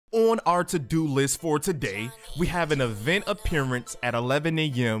on our to-do list for today, we have an event appearance at 11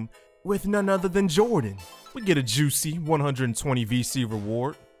 a.m. with none other than Jordan. We get a juicy 120 VC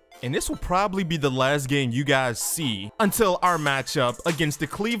reward. And this will probably be the last game you guys see until our matchup against the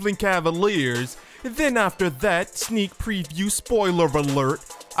Cleveland Cavaliers. Then after that, sneak preview, spoiler alert,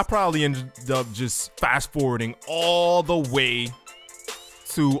 I probably ended up just fast forwarding all the way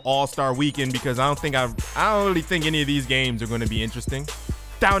to All-Star Weekend because I don't really think any of these games are going to be interesting.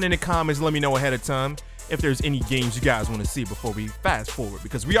 Down in the comments, let me know ahead of time if there's any games you guys want to see before we fast forward,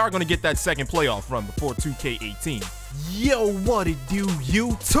 because we are going to get that second playoff run before 2k18. Yo, what it do,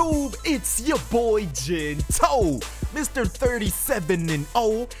 YouTube? It's your boy Gento, Mr.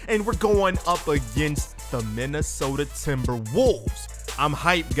 37-0, and we're going up against the Minnesota Timberwolves. I'm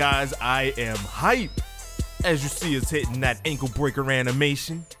hyped, guys. I am hyped. As you see us hitting that ankle breaker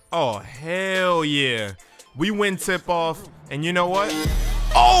animation. Oh, hell yeah. We win tip-off, and you know what?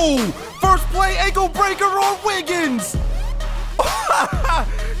 Oh! First play ankle breaker on Wiggins!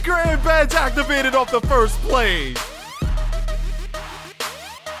 Grand badge activated off the first play.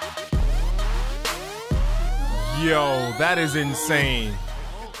 Yo, that is insane.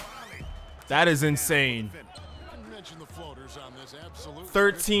 That is insane.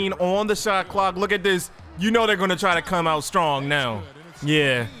 13 on the shot clock. Look at this. You know they're going to try to come out strong now.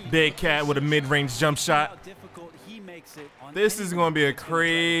 Yeah, Big Cat with a mid-range jump shot. This is going to be a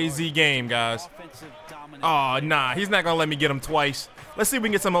crazy game, guys. Oh, nah. He's not going to let me get him twice. Let's see if we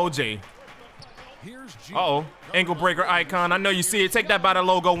can get some OJ. Uh-oh. Ankle breaker icon. I know you see it. Take that by the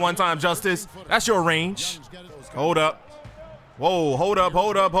logo one time, Justice. That's your range. Hold up. Whoa, hold up,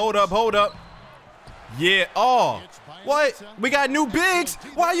 hold up, hold up, hold up. Yeah. Oh, what? We got new bigs.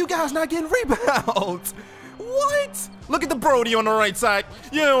 Why are you guys not getting rebounds? What? Look at the Brody on the right side.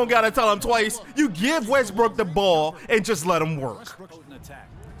 You don't got to tell him twice. You give Westbrook the ball and just let him work.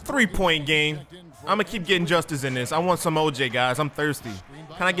 3-point game. I'm going to keep getting Justice in this. I want some OJ, guys. I'm thirsty.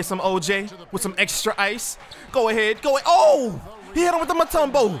 Can I get some OJ with some extra ice? Go ahead. Go ahead. Oh, he hit him with the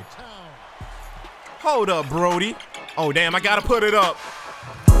Matumbo. Hold up, Brody. Oh, damn. I got to put it up.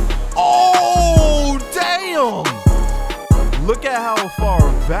 Oh, damn. Look at how far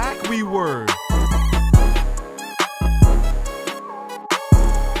back we were.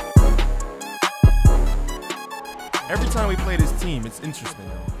 Every time we play this team, it's interesting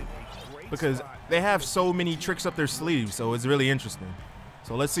because they have so many tricks up their sleeves, so it's really interesting.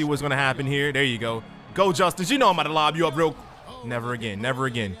 So let's see what's going to happen here. There you go. Go, Justice. You know I'm about to lob you up real. Never again. Never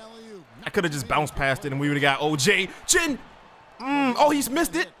again. I could have just bounced past it and we would have got OJ. Chin. Oh, he's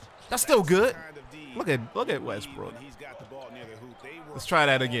missed it. That's still good. Look at Westbrook. Let's try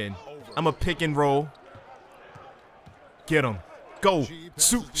that again. I'm a pick and roll. Get him. Go.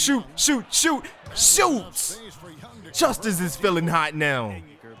 Shoot, shoot, shoot, shoot, shoot. Justice is feeling hot now.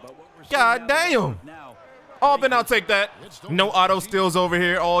 God damn. Oh, then I'll take that. No auto steals over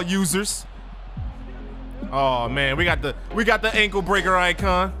here. All users. Oh man, we got the ankle breaker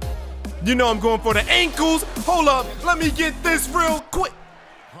icon. You know I'm going for the ankles. Hold up. Let me get this real quick.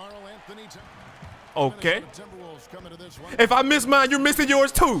 Okay. If I miss mine, you're missing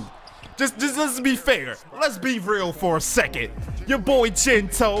yours too. Just let's be fair. Let's be real for a second. Your boy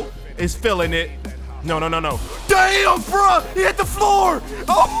Gento is feeling it. No, no, no, no. Damn, bruh! He hit the floor!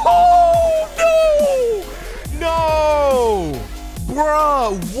 Oh, no! No!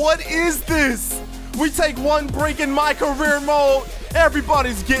 Bruh, what is this? We take one break in MyCAREER mode.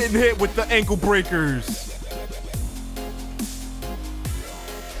 Everybody's getting hit with the ankle breakers.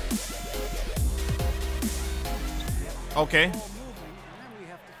 Okay.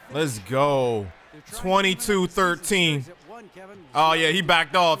 Let's go. 22-13. Oh, yeah, he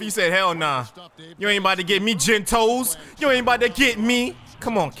backed off. He said, hell nah. You ain't about to get me, Gentos. You ain't about to get me.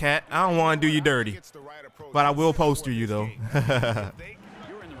 Come on, Cat. I don't want to do you dirty. But I will poster you, though.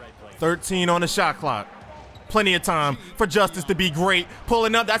 13 on the shot clock. Plenty of time for Justice to be great.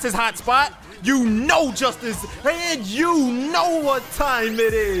 Pulling up. That's his hot spot. You know Justice. And you know what time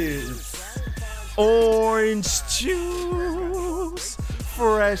it is. Orange juice.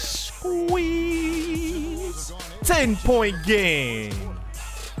 Fresh squeeze. 10-point game.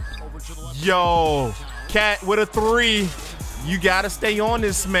 Yo, Cat with a 3. You gotta stay on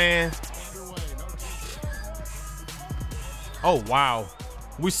this, man. Oh, wow.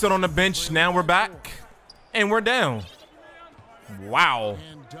 We stood on the bench. Now we're back. And we're down. Wow.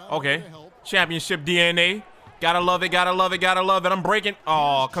 Okay. Championship DNA. Gotta love it, gotta love it, gotta love it. I'm breaking.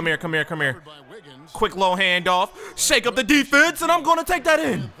 Oh, come here, come here, come here. Quick low handoff. Shake up the defense, and I'm gonna take that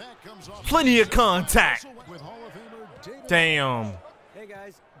in. Plenty of contact. Damn.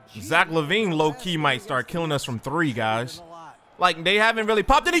 Zach LaVine low-key might start killing us from 3, guys. Like, they haven't really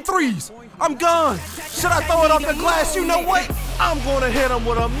popped any threes. I'm gone. Should I throw it off the glass? You know what? I'm going to hit him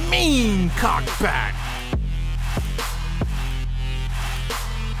with a mean cockback.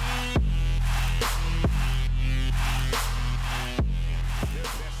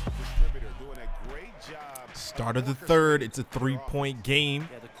 Start of the third. It's a 3-point game.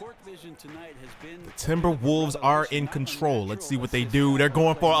 The Timberwolves are in control. Let's see what they do. They're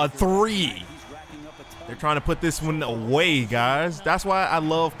going for a 3. They're trying to put this one away, guys. That's why I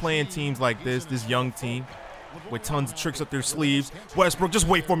love playing teams like this young team with tons of tricks up their sleeves. Westbrook, just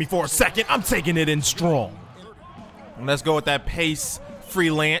wait for me for a second. I'm taking it in strong. And let's go with that pace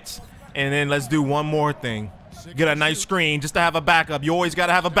freelance. And then let's do one more thing. Get a nice screen just to have a backup. You always got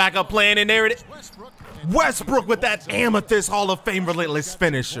to have a backup plan, and there it is. Westbrook with that amethyst Hall of Fame relentless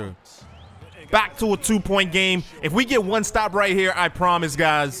finisher. Back to a 2-point game. If we get one stop right here, I promise,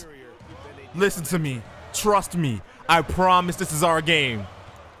 guys. Listen to me. Trust me. I promise this is our game.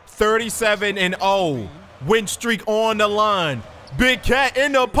 37-0. Win streak on the line. Big Cat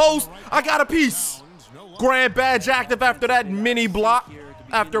in the post. I got a piece. Grand badge active after that mini block.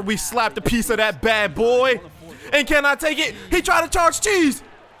 After we slapped a piece of that bad boy. And can I take it? He tried to charge cheese.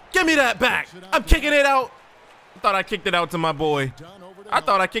 Give me that back. I'm kicking it out. I thought I kicked it out to my boy. I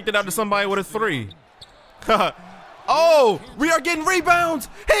thought I kicked it out to somebody with a 3. Oh, we are getting rebounds.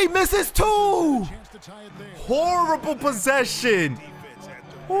 He misses 2. Horrible possession.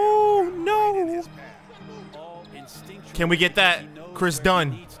 Oh, no. Can we get that? Chris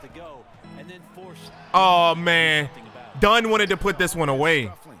Dunn. Oh, man. Dunn wanted to put this one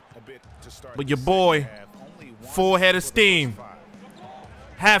away. But your boy, full head of steam.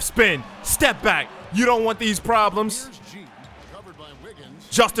 Half spin. Step back. You don't want these problems.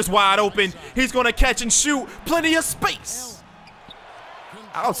 Justice wide open. He's going to catch and shoot. Plenty of space.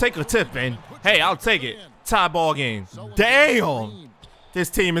 I'll take a tip, man. Hey, I'll take it. Tie ball game. Damn. This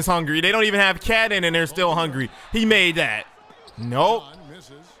team is hungry. They don't even have Cat in and they're still hungry. He made that. Nope.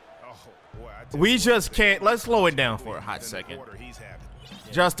 We just can't. Let's slow it down for a hot second.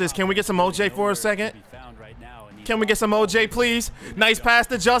 Justice, can we get some OJ for a second? Can we get some OJ, please? Nice pass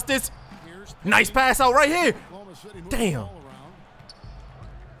to Justice. Nice pass out right here. Damn.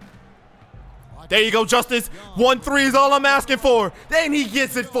 There you go, Justice. 1-3 is all I'm asking for. Then he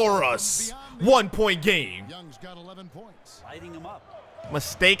gets it for us. 1-point game.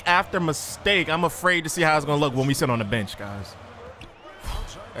 Mistake after mistake. I'm afraid to see how it's going to look when we sit on the bench, guys.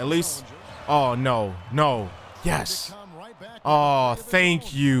 At least. Oh, no. No. Yes. Oh,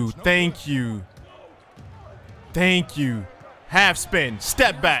 thank you. Thank you. Thank you. Half spin.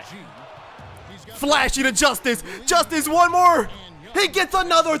 Step back. Flashy to Justice. Justice, one more. He gets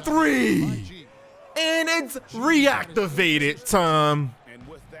another 3. And it's reactivated time.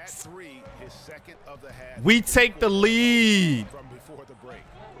 We take the lead.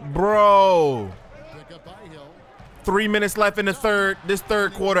 Bro. 3 minutes left in the third. This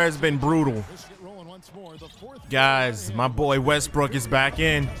third quarter has been brutal. Guys, my boy Westbrook is back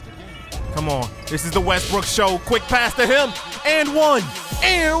in. Come on. This is the Westbrook show. Quick pass to him. And one.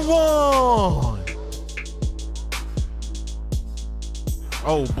 And one.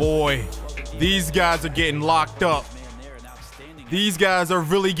 Oh, boy. These guys are getting locked up. These guys are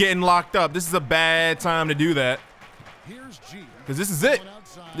really getting locked up. This is a bad time to do that. Because this is it.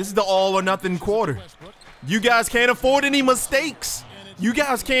 This is the all or nothing quarter. You guys can't afford any mistakes. You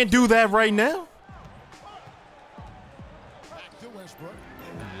guys can't do that right now.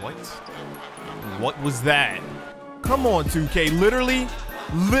 What? What was that? Come on, 2K.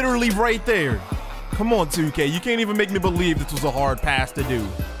 Literally right there. Come on, 2K. You can't even make me believe this was a hard pass to do.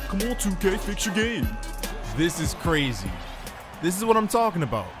 Come on, 2K. Fix your game. This is crazy. This is what I'm talking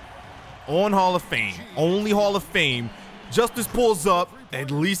about. On Hall of Fame. Only Hall of Fame. Justice pulls up.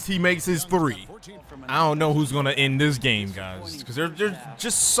 At least he makes his 3. I don't know who's going to end this game, guys. Because they're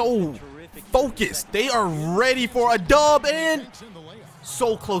just so focused. They are ready for a dub and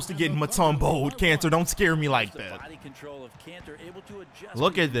so close to getting Mutombo'd. Cantor, don't scare me like that.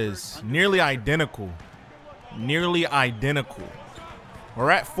 Look at this. Nearly identical. Nearly identical.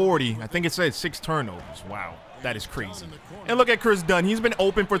 We're at 40. I think it says 6 turnovers. Wow. That is crazy. And look at Chris Dunn. He's been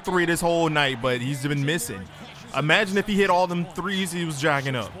open for 3 this whole night, but he's been missing. Imagine if he hit all them 3s he was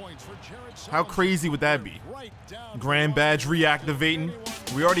jacking up. How crazy would that be? Grand badge reactivating.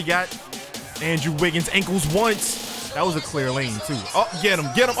 We already got Andrew Wiggins' ankles once. That was a clear lane, too. Oh, get him.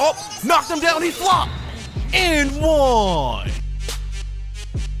 Get him. Oh, knocked him down. He flopped. And one.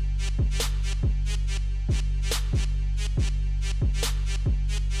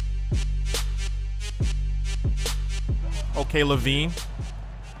 Okay, Levine.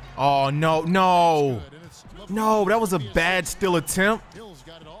 Oh, no, no. No, that was a bad steal attempt.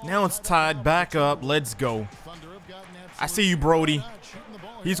 Now it's tied back up. Let's go. I see you, Brody.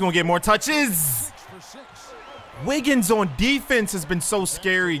 He's going to get more touches. Wiggins on defense has been so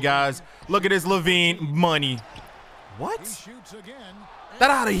scary, guys. Look at this Levine money. What?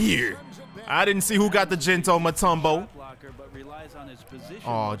 That out of here. I didn't see who got the Gento Matumbo.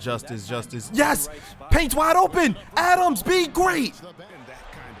 Oh, Justice. Yes! Paint's wide open. Adams, be great.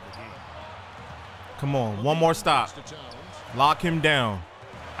 Come on, one more stop. Lock him down.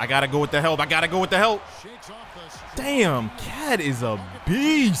 I got to go with the help. Damn, Cat is a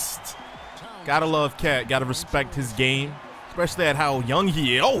beast. Gotta love Cat. Gotta respect his game, especially at how young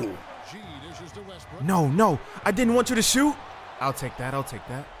he is. Oh! No. I didn't want you to shoot. I'll take that.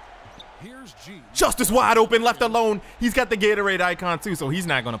 Justice wide open, left alone. He's got the Gatorade icon too, so he's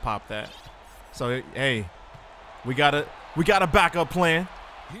not gonna pop that. So hey, we got a backup plan.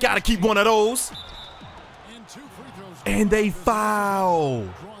 Gotta keep one of those. And they foul.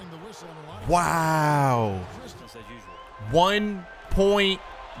 Wow. 1 point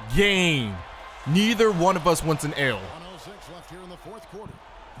game. Neither one of us wants an L.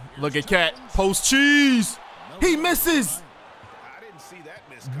 Look at Cat. Post cheese. He misses.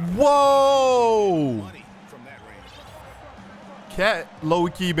 Whoa. Cat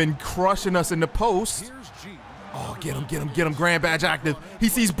low-key been crushing us in the post. Oh, get him. Grand badge active. He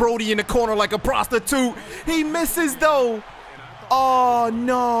sees Brody in the corner like a prostitute. He misses though. Oh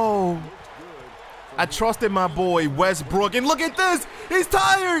no. I trusted my boy Westbrook, and look at this. He's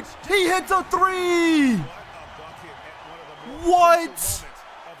tired. He hits a three. What?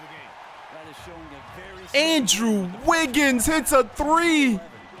 Andrew Wiggins hits a three.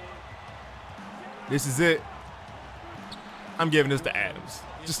 This is it. I'm giving this to Adams.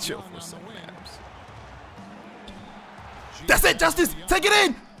 Just chill for a second, Adams. That's it, Justice. Take it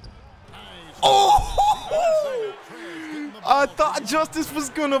in. Oh! I thought Justice was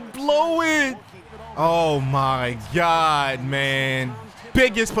gonna blow it. Oh my God, man.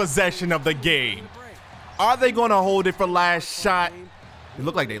 Biggest possession of the game. Are they gonna hold it for last shot? It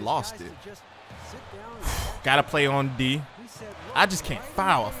looked like they lost it. Gotta play on D. I just can't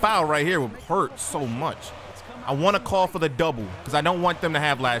foul. A foul right here would hurt so much. I want to call for the double because I don't want them to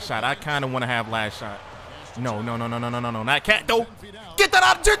have last shot. I kind of want to have last shot. No. Not Cat, though. Get that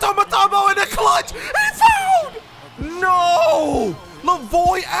out of Gento Matumbo in the clutch. He fouled. No.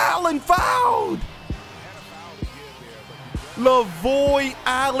 Lavoy Allen fouled. Lavoy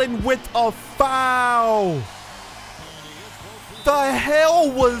Allen with a foul. The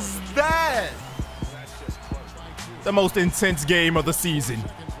hell was that? The most intense game of the season.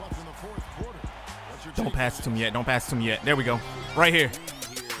 Don't pass it to me yet. There we go. Right here.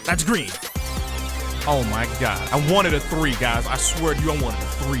 That's green. Oh my God. I wanted a three, guys. I swear to you, I wanted a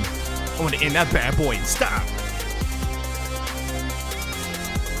three. I want to end that bad boy and stop.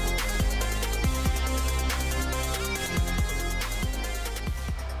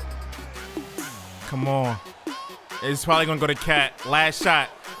 Come on. It's probably going to go to Cat. Last shot.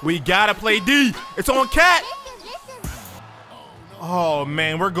 We got to play D. It's on Cat. Oh,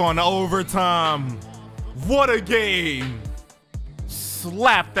 man. We're going to overtime. What a game.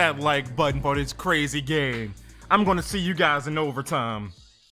 Slap that like button for this crazy game. I'm going to see you guys in overtime.